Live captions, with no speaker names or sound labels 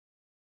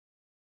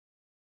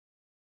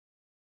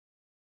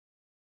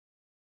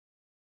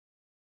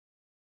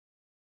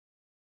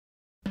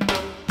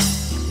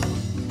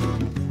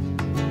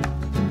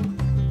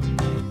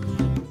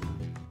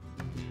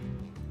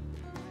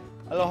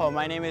Aloha,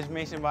 my name is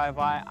Mason Wai.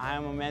 I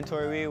am a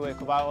mentoree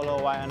with Wai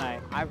Ola, Waianae.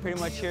 I'm pretty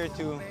much here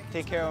to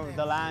take care of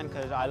the land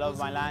because I love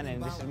my land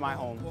and this is my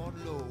home.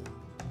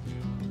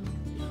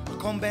 I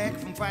come back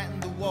from fighting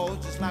the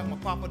wars just like my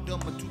papa done,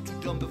 my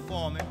tutu done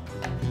before me.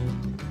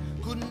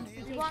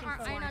 We want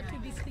our aina to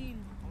be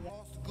clean. I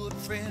lost a good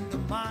friend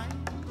of mine.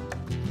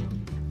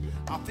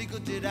 I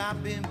figured that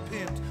I've been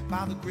pimped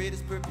by the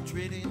greatest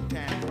perpetrator in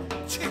town.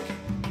 Chicken,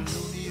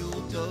 loony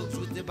old thugs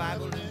with their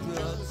Bible and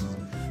drugs.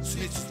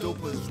 Snitches,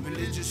 dopers,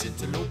 religious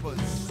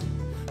interlopers.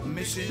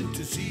 Mission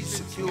to see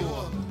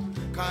secure.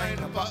 Kind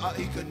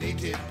of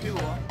native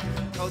pure.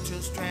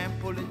 Culture's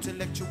trample,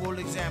 intellectual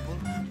example.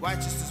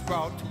 Righteousness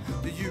brought,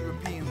 the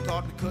European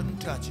thought we couldn't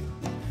touch it.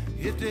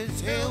 If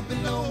there's hell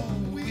below,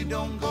 we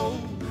don't go.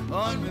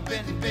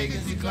 Unrepentant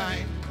pagans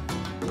decline.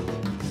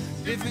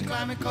 Different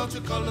climate,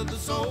 culture, color, the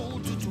soul.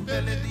 Tutu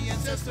belly, the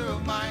ancestor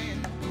of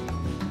mine.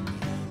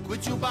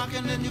 Quit you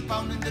barking and you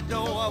pounding the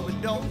door. We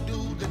don't do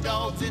the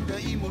dogs in the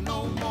emo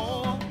no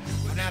more.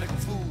 Fanatical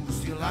fools,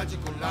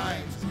 theological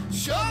lies.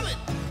 Shove it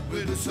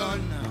where the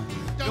sun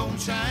don't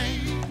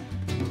shine.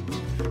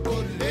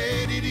 But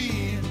let it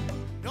in.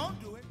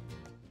 Don't do it.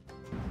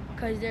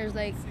 Because there's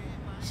like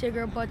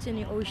cigarette butts in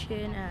the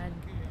ocean and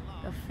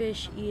the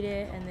fish eat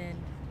it and then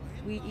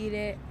we eat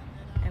it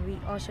and we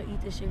also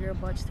eat the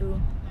cigarette butts too.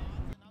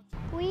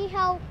 We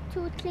help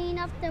to clean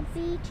up the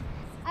beach.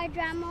 Our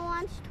drama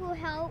wants to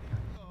help.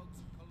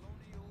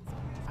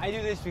 I do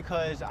this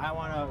because I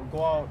want to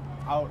go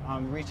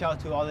out, reach out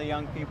to all the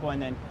young people and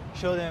then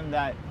show them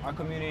that our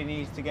community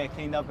needs to get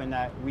cleaned up and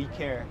that we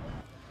care.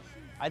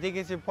 I think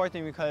it's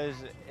important because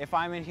if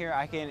I'm in here,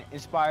 I can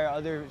inspire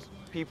other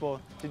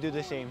people to do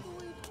the same.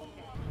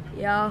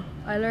 Yeah,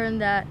 I learned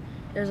that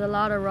there's a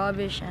lot of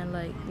rubbish and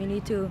like we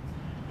need to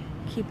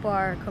keep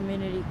our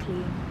community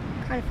clean.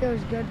 It kind of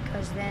feels good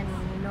because then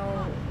we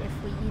know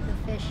if we eat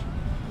the fish,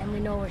 then we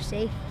know we're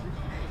safe.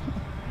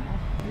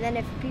 And then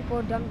if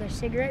people dump their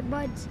cigarette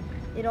butts,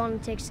 it only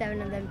takes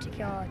 7 of them to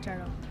kill a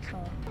turtle.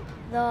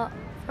 So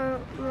For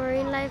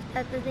marine life,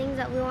 that's the things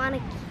that we want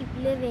to keep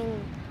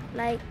living,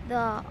 like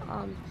the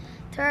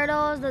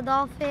turtles, the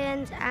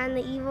dolphins, and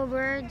the evil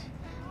birds.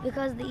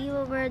 Because the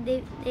evil bird,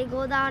 they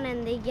go down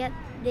and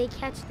they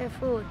catch their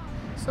food.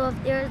 So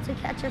if they were to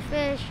catch a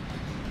fish,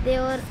 they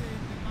would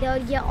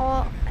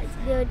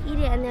eat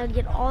it and they would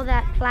get all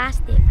that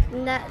plastic.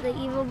 And that the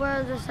evil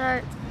birds will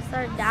start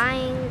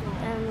dying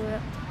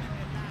and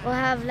we'll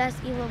have less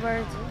evil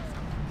birds.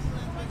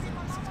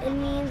 It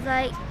means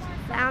like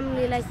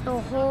family, like the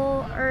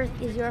whole earth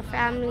is your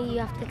family. You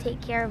have to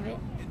take care of it.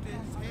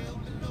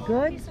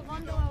 Good?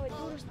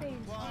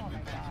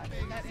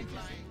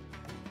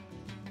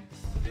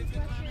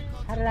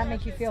 How did that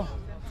make you feel?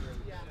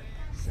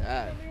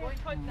 Sad.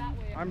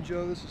 I'm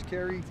Joe, this is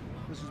Carrie,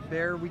 this is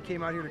Bear. We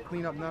came out here to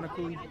clean up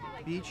Nanakuli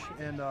Beach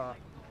and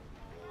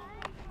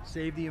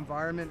save the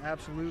environment,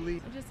 absolutely.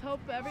 I just hope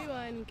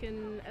everyone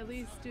can at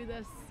least do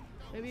this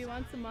maybe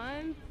once a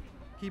month.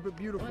 Keep it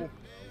beautiful.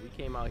 We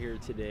came out here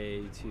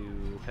today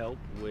to help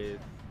with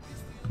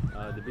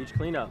the beach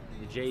cleanup.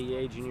 The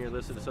JEA, Junior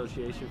Enlisted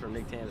Association from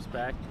Nick Tam's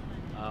back.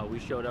 We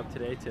showed up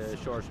today to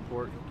show our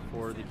support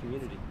for the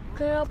community.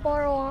 Clean up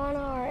our ohana,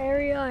 our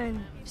area,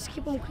 and just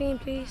keep them clean,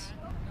 please.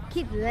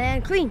 Keep the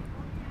land clean.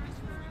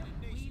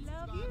 We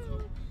love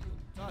you.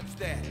 Touch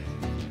that.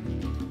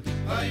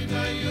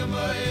 Aina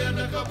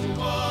mai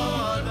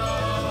kapuana.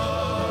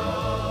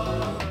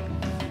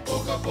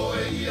 Oka poe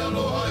I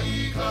aloha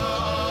I